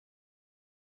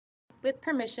with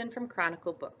permission from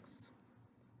Chronicle Books.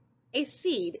 A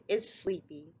Seed is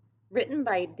Sleepy, written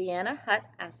by Dianna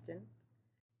Aston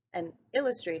and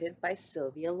illustrated by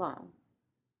Sylvia Long.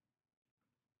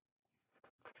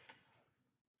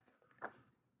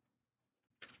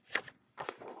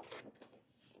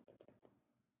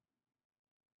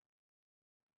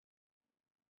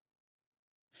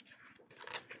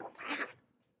 Wow,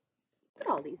 look at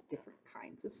all these different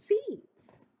kinds of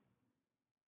seeds.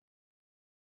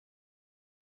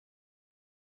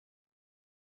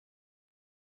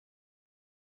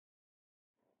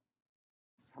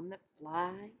 Some that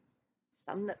fly,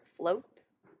 some that float,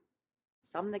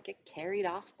 some that get carried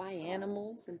off by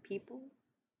animals and people.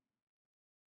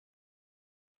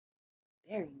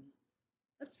 Very neat.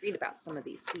 Let's read about some of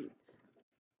these seeds.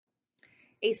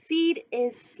 A seed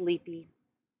is sleepy.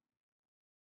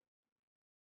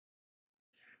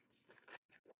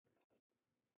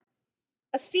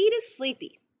 A seed is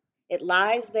sleepy. It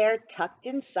lies there tucked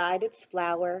inside its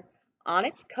flower, on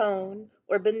its cone,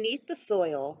 or beneath the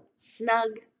soil, snug,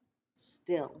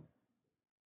 still.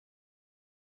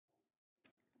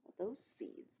 Those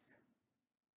seeds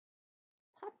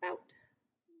pop out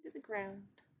into the ground.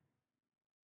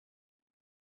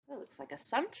 That looks like a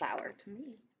sunflower to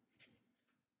me.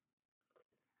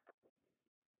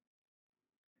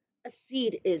 A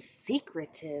seed is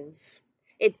secretive.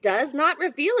 It does not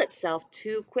reveal itself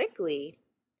too quickly.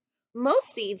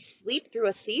 Most seeds sleep through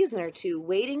a season or two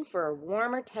waiting for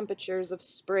warmer temperatures of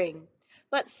spring,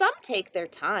 but some take their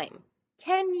time.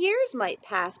 10 years might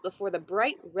pass before the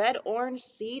bright red-orange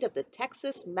seed of the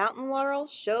Texas mountain laurel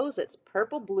shows its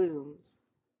purple blooms.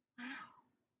 Wow.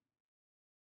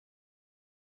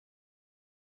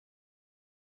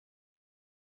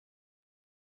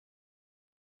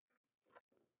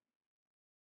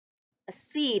 A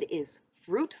seed is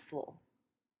fruitful.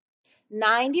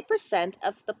 90%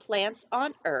 of the plants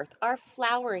on Earth are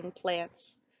flowering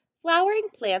plants. Flowering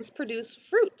plants produce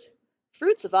fruit,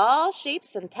 fruits of all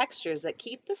shapes and textures that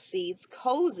keep the seeds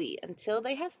cozy until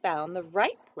they have found the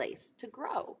right place to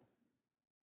grow.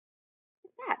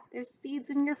 Look at that, there's seeds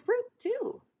in your fruit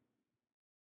too.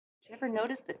 Did you ever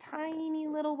notice the tiny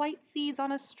little white seeds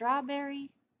on a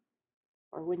strawberry?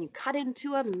 Or when you cut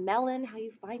into a melon, how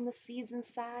you find the seeds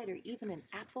inside, or even an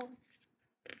apple?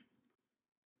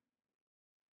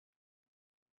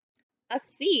 A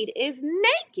seed is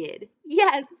naked.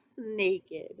 Yes,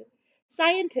 naked.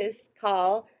 Scientists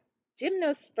call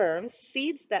gymnosperms,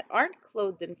 seeds that aren't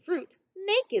clothed in fruit,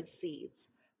 naked seeds.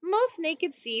 Most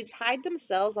naked seeds hide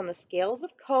themselves on the scales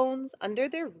of cones until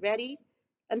they're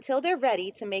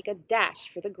ready to make a dash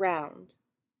for the ground.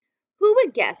 Who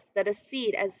would guess that a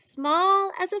seed as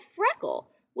small as a freckle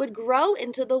would grow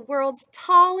into the world's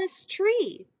tallest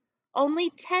tree?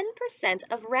 Only 10%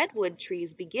 of redwood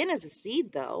trees begin as a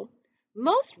seed, though.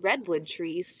 Most redwood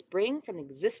trees spring from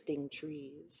existing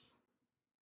trees.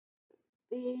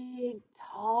 Big,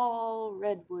 tall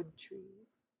redwood trees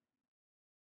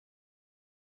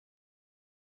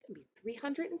can be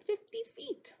 350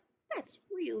 feet. That's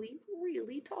really,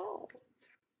 really tall.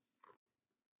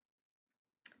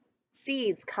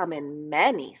 Seeds come in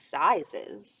many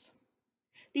sizes.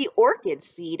 The orchid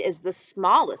seed is the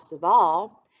smallest of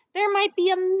all. There might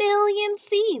be 1,000,000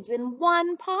 seeds in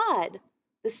one pod.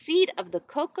 The seed of the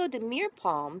coco de Mer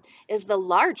palm is the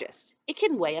largest. It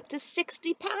can weigh up to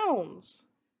 60 pounds.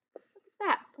 Look at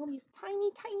that, all these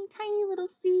tiny, tiny, tiny little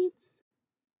seeds.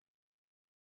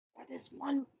 Or this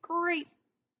one great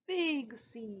big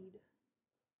seed.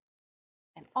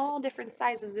 And all different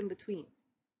sizes in between.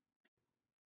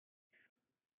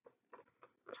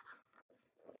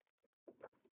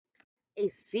 A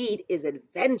seed is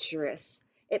adventurous.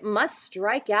 It must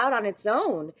strike out on its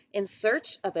own in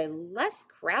search of a less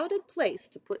crowded place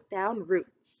to put down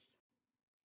roots.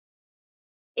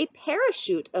 A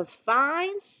parachute of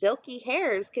fine, silky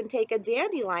hairs can take a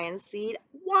dandelion seed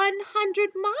 100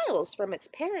 miles from its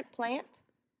parent plant.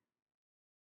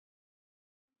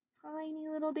 Tiny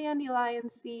little dandelion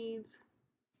seeds.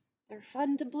 They're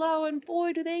fun to blow, and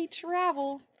boy, do they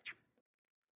travel.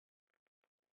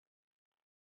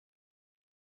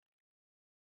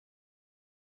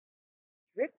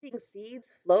 Drifting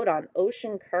seeds float on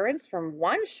ocean currents from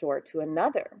one shore to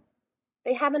another.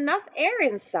 They have enough air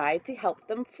inside to help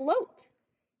them float,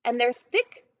 and their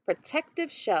thick,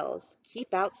 protective shells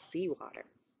keep out seawater.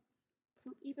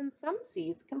 So even some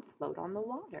seeds can float on the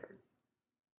water.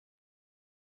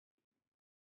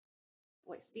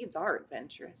 Boy, seeds are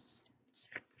adventurous.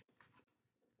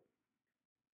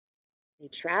 They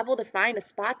travel to find a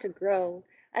spot to grow.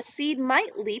 A seed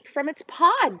might leap from its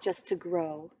pod just to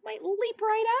grow, might leap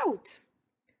right out.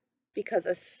 Because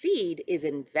a seed is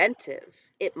inventive.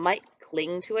 It might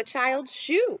cling to a child's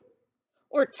shoe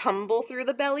or tumble through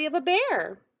the belly of a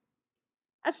bear.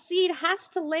 A seed has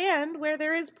to land where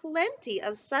there is plenty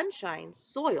of sunshine,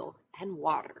 soil, and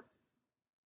water.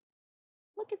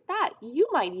 Look at that. You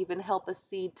might even help a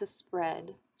seed to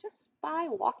spread just by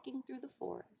walking through the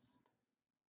forest.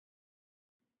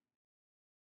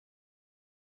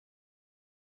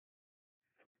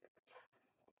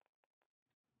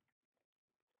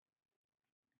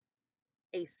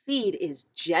 A seed is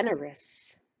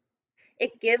generous.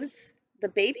 It gives the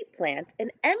baby plant an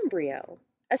embryo,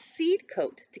 a seed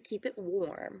coat to keep it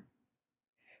warm.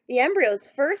 The embryo's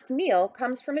first meal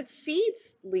comes from its seed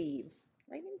leaves,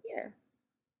 right in here.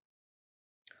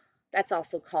 That's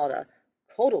also called a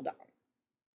cotyledon.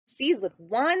 Seeds with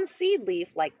one seed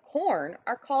leaf, like corn,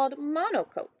 are called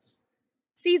monocots.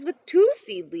 Seeds with two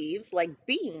seed leaves, like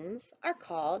beans, are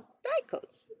called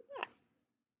dicots. Yeah.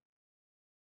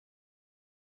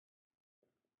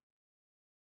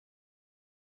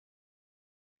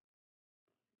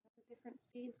 The different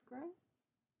seeds grow.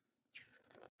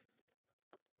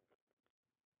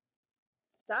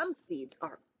 Some seeds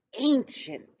are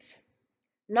ancient.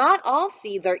 Not all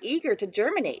seeds are eager to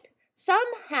germinate. Some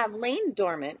have lain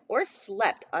dormant or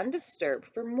slept undisturbed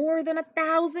for more than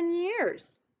 1,000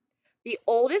 years. The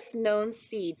oldest known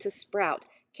seed to sprout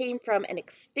came from an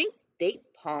extinct date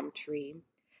palm tree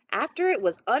after it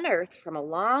was unearthed from a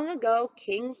long ago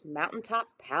king's mountaintop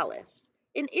palace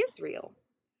in Israel.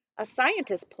 A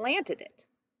scientist planted it.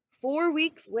 4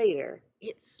 weeks later,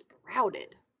 it sprouted.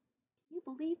 Can you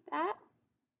believe that?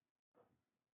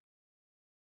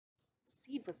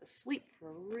 The seed was asleep for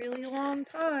a really long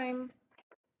time.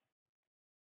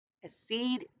 A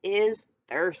seed is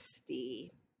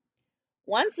thirsty.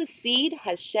 Once a seed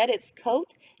has shed its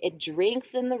coat, it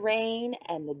drinks in the rain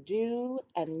and the dew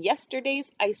and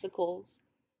yesterday's icicles,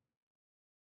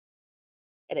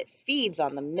 and it feeds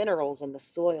on the minerals in the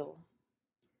soil.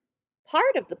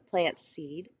 Part of the plant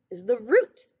seed is the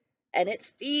root, and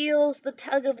it feels the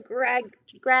tug of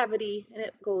gravity and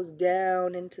it goes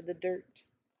down into the dirt.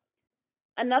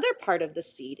 Another part of the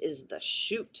seed is the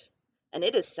shoot, and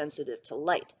it is sensitive to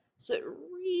light, so it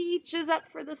reaches up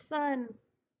for the sun.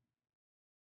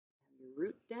 You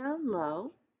root down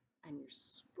low and you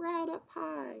sprout up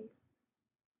high.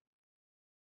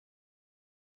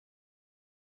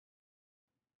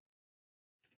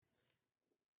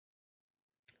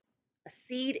 A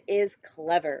seed is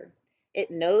clever.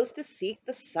 It knows to seek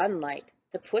the sunlight,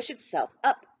 to push itself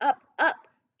up, up, up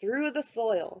through the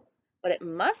soil. But it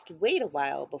must wait a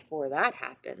while before that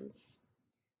happens.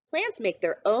 Plants make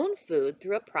their own food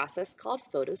through a process called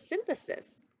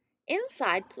photosynthesis.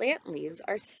 Inside plant leaves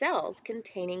are cells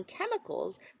containing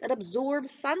chemicals that absorb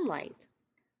sunlight.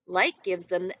 Light gives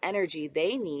them the energy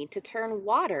they need to turn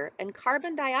water and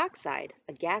carbon dioxide,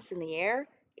 a gas in the air,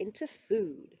 into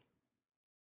food.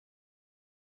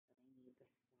 They need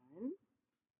the sun,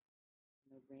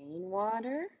 the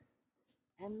rainwater,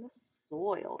 and the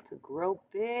soil to grow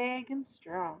big and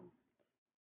strong.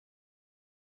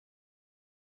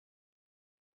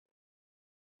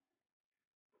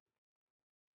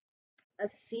 A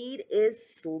seed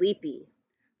is sleepy,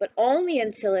 but only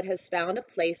until it has found a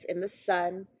place in the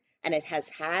sun and it has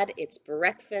had its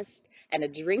breakfast and a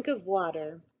drink of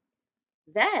water.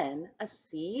 Then a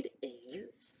seed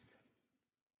is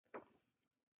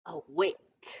awake.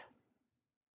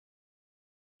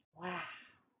 Wow.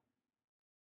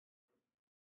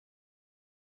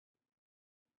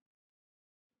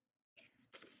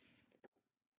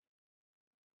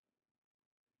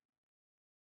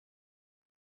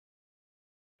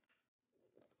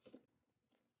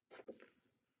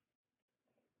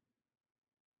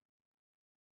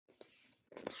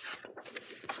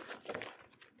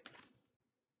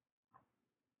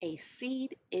 A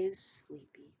seed is